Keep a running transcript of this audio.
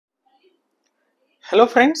Hello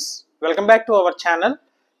friends, welcome back to our channel.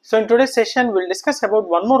 So in today's session we'll discuss about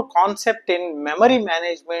one more concept in memory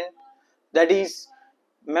management, that is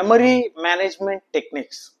memory management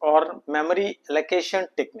techniques or memory allocation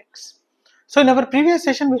techniques. So in our previous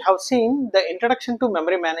session we have seen the introduction to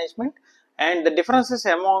memory management and the differences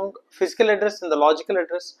among physical address and the logical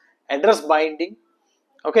address, address binding.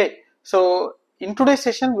 Okay, so in today's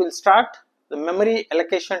session we'll start the memory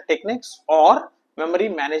allocation techniques or memory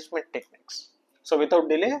management techniques. So without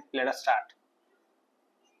delay, let us start.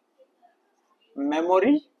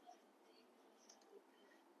 Memory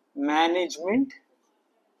management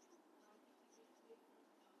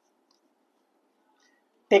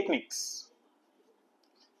techniques.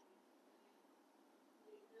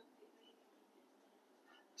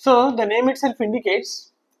 So the name itself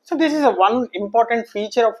indicates, so this is a one important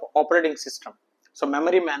feature of operating system. So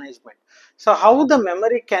memory management. So how the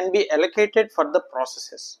memory can be allocated for the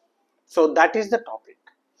processes. So that is the topic.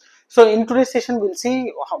 So in today's session we'll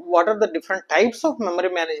see what are the different types of memory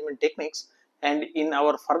management techniques, and in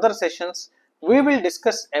our further sessions we will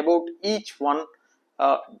discuss about each one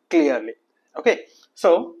clearly. Okay,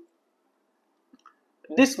 so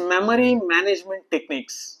this memory management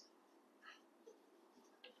techniques,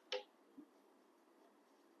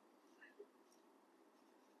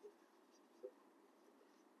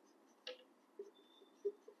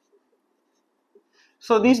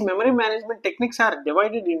 so these memory management techniques are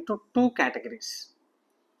divided into two categories.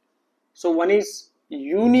 So one is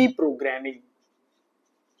uniprogramming,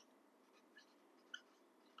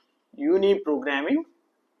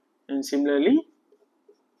 and similarly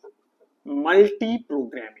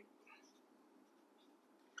multi-programming.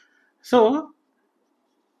 So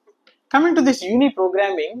coming to this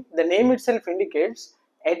uniprogramming, the name itself indicates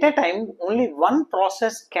at a time only one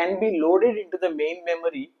process can be loaded into the main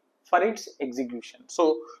memory for its execution.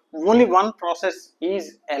 So only one process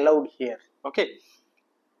is allowed here. Okay,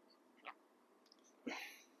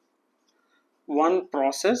 one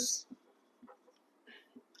process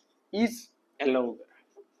is allowed.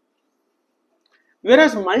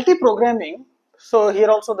 Whereas multi-programming, so here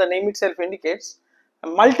also the name itself indicates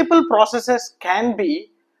multiple processes can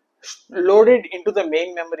be loaded into the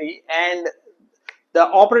main memory, and the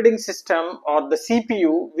operating system or the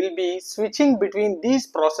CPU will be switching between these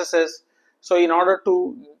processes, so in order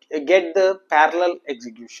to get the parallel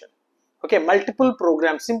execution. Okay, multiple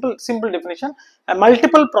programs, simple definition,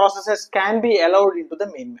 multiple processes can be allowed into the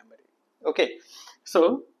main memory. Okay,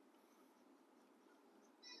 so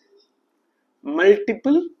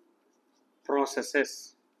multiple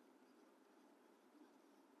processes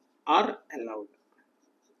are allowed.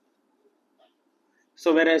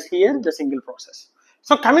 So whereas here the single process.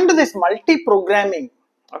 So coming to this multi-programming,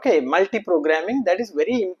 okay, multi-programming, that is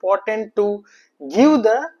very important to give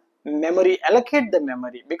the memory, allocate the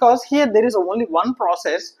memory, because here there is only one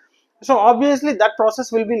process. So obviously that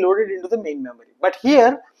process will be loaded into the main memory. But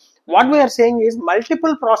here what we are saying is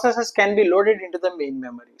multiple processes can be loaded into the main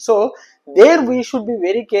memory. So there we should be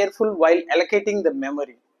very careful while allocating the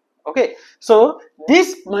memory. Okay, so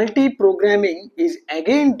this multi-programming is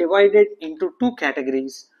again divided into two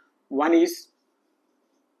categories. One is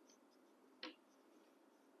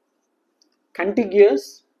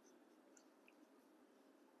contiguous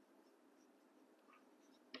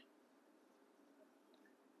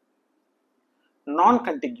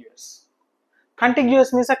non-contiguous.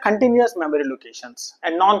 Contiguous means a continuous memory locations,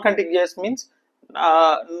 and non-contiguous means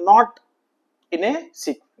not in a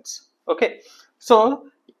sequence. Okay, so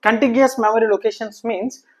contiguous memory locations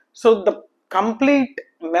means, so the complete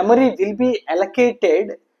memory will be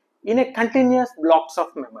allocated in a continuous blocks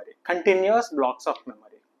of memory,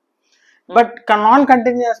 but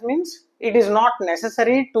non-continuous means it is not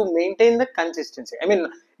necessary to maintain the consistency. I mean,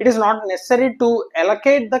 it is not necessary to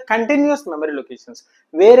allocate the continuous memory locations.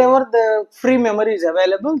 Wherever the free memory is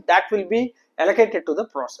available, that will be allocated to the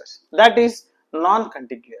process. That is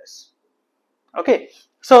non-contiguous. Okay,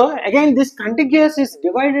 so again this contiguous is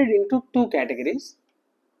divided into two categories.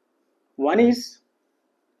 One is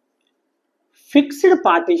fixed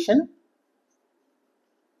partition,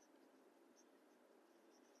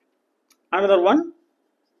 another one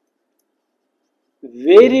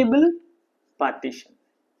variable partition.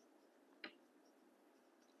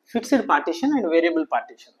 Fixed partition and variable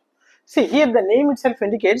partition. See, here the name itself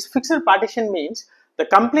indicates fixed partition means the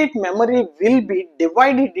complete memory will be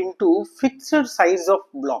divided into fixed size of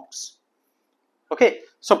blocks. Okay,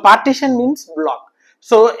 so partition means block.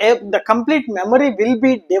 So the complete memory will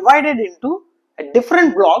be divided into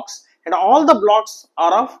different blocks, and all the blocks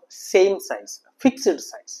are of same size, fixed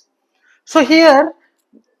size. So here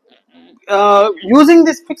using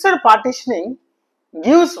this fixed partitioning,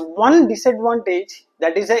 gives one disadvantage,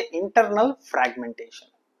 that is a internal fragmentation.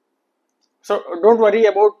 So don't worry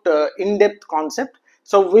about in-depth concept.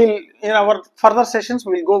 So we'll, in our further sessions,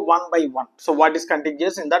 we'll go one by one. So what is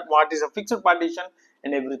contiguous in that, what is a fixed partition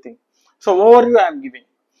and everything. So overview I am giving.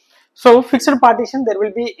 So fixed partition, there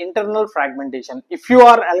will be internal fragmentation if you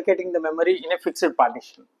are allocating the memory in a fixed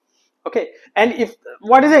partition. Okay, and if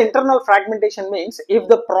what is the internal fragmentation means, if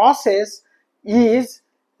the process is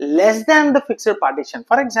less than the fixed partition.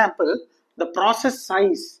 For example, the process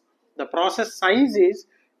size is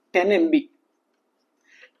 10 MB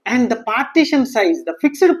and the partition size, the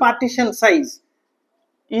fixed partition size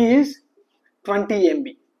is 20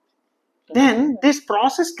 MB. Then this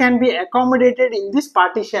process can be accommodated in this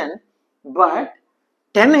partition, but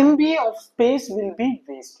 10 MB of space will be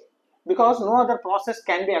wasted because no other process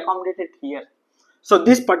can be accommodated here. So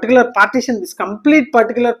this particular partition, this complete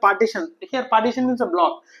particular partition, here partition is a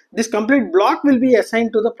block, this complete block will be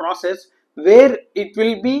assigned to the process where it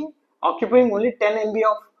will be occupying only 10 MB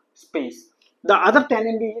of space. The other 10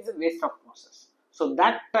 MB is a waste of process. So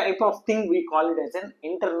that type of thing we call it as an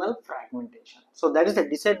internal fragmentation. So that is the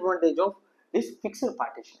disadvantage of this fixed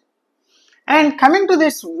partitioning. And coming to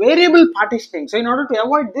this variable partitioning, so in order to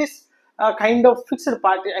avoid this kind of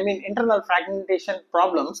internal fragmentation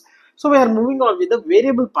problems, so we are moving on with the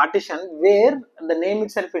variable partition, where the name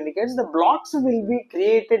itself indicates the blocks will be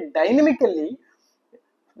created dynamically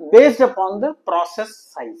based upon the process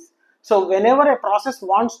size. So whenever a process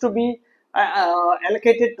wants to be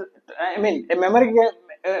allocated,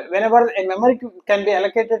 whenever a memory can be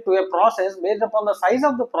allocated to a process based upon the size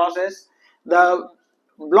of the process, the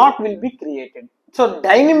block will be created. So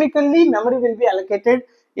dynamically memory will be allocated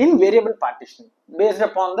in variable partitioning based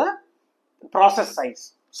upon the process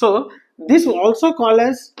size. So this is also called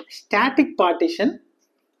as static partition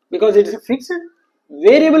because it is a fixed.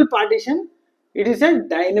 Variable partition, it is a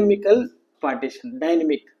dynamical partition,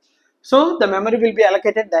 dynamic. So the memory will be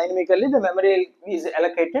allocated dynamically, the memory is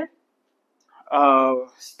allocated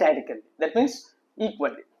statically, that means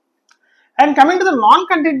equally. And coming to the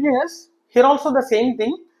non-contiguous, here also the same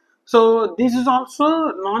thing. So this is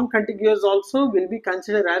also non-contiguous, also will be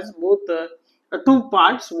considered as both two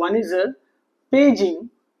parts. One is a paging,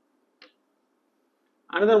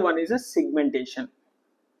 another one is a segmentation.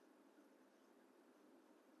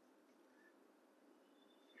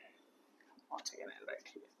 Once again I'll write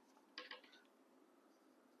here.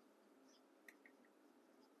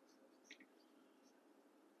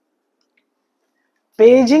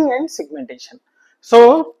 Paging and segmentation.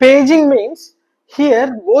 So paging means here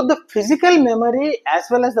both the physical memory as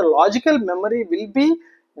well as the logical memory will be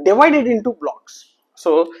divided into blocks.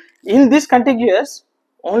 So in this contiguous,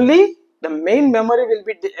 only the main memory will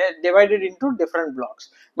be divided into different blocks.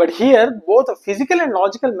 But here both the physical and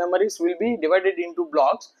logical memories will be divided into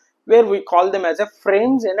blocks where we call them as a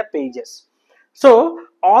frames and a pages. So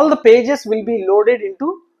all the pages will be loaded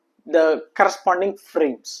into the corresponding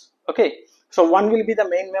frames. Okay. So one will be the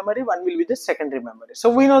main memory, one will be the secondary memory. So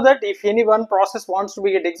we know that if any one process wants to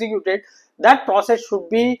be get executed, that process should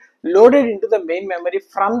be loaded into the main memory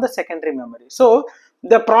from the secondary memory. So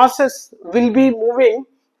the process will be moving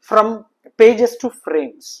from pages to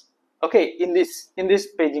frames. Okay, in this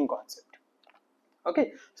paging concept.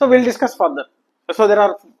 Okay, so we'll discuss further. So there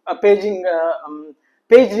are page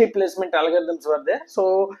replacement algorithms were there.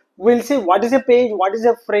 So we'll see what is a page, what is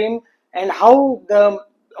a frame, and how the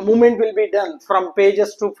movement will be done from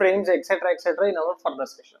pages to frames, etc., etc., in our further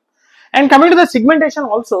session. And coming to the segmentation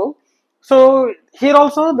also, so here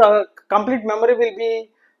also the complete memory will be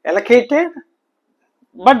allocated,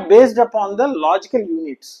 but based upon the logical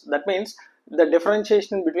units. That means the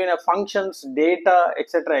differentiation between a functions, data,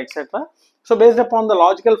 etc., etc. So based upon the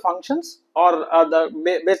logical functions or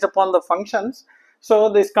based upon the functions, so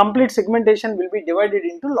this complete segmentation will be divided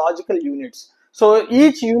into logical units. So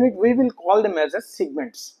each unit we will call them as a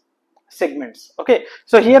segments. Okay,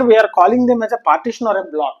 so here we are calling them as a partition or a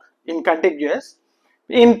block in contiguous.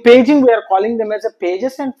 In paging we are calling them as a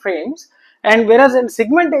pages and frames, and whereas in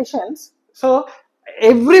segmentations, so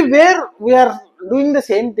everywhere we are doing the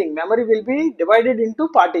same thing. Memory will be divided into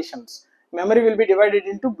partitions, memory will be divided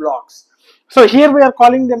into blocks. So here we are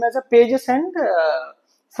calling them as a pages and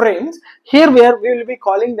frames. Here we will be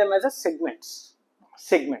calling them as a segments.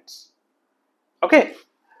 Okay,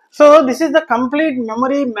 so this is the complete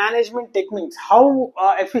memory management techniques. How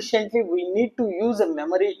efficiently we need to use a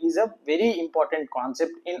memory is a very important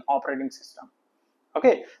concept in operating system.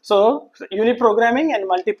 Okay, so uniprogramming and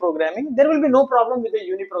multiprogramming, there will be no problem with the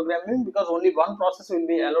uniprogramming because only one process will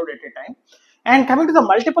be allowed at a time. And coming to the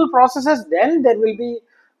multiple processes, then there will be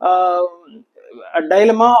a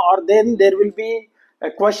dilemma, or then there will be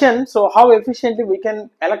a question. So how efficiently we can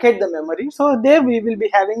allocate the memory. So there we will be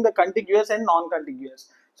having the contiguous and non-contiguous.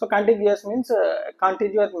 So contiguous means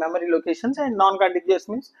contiguous memory locations, and non-contiguous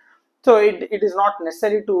means so it is not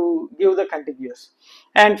necessary to give the contiguous,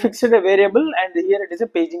 and fixed a variable, and here it is a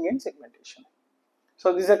paging and segmentation.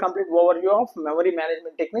 So this is a complete overview of memory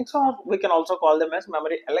management techniques, or we can also call them as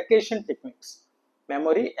memory allocation techniques.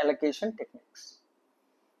 Memory allocation techniques,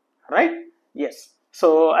 right? Yes.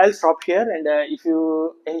 So I'll stop here, and if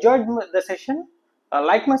you enjoyed the session,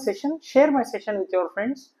 like my session, share my session with your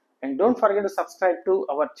friends, and don't forget to subscribe to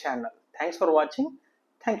our channel. Thanks for watching.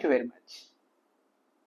 Thank you very much.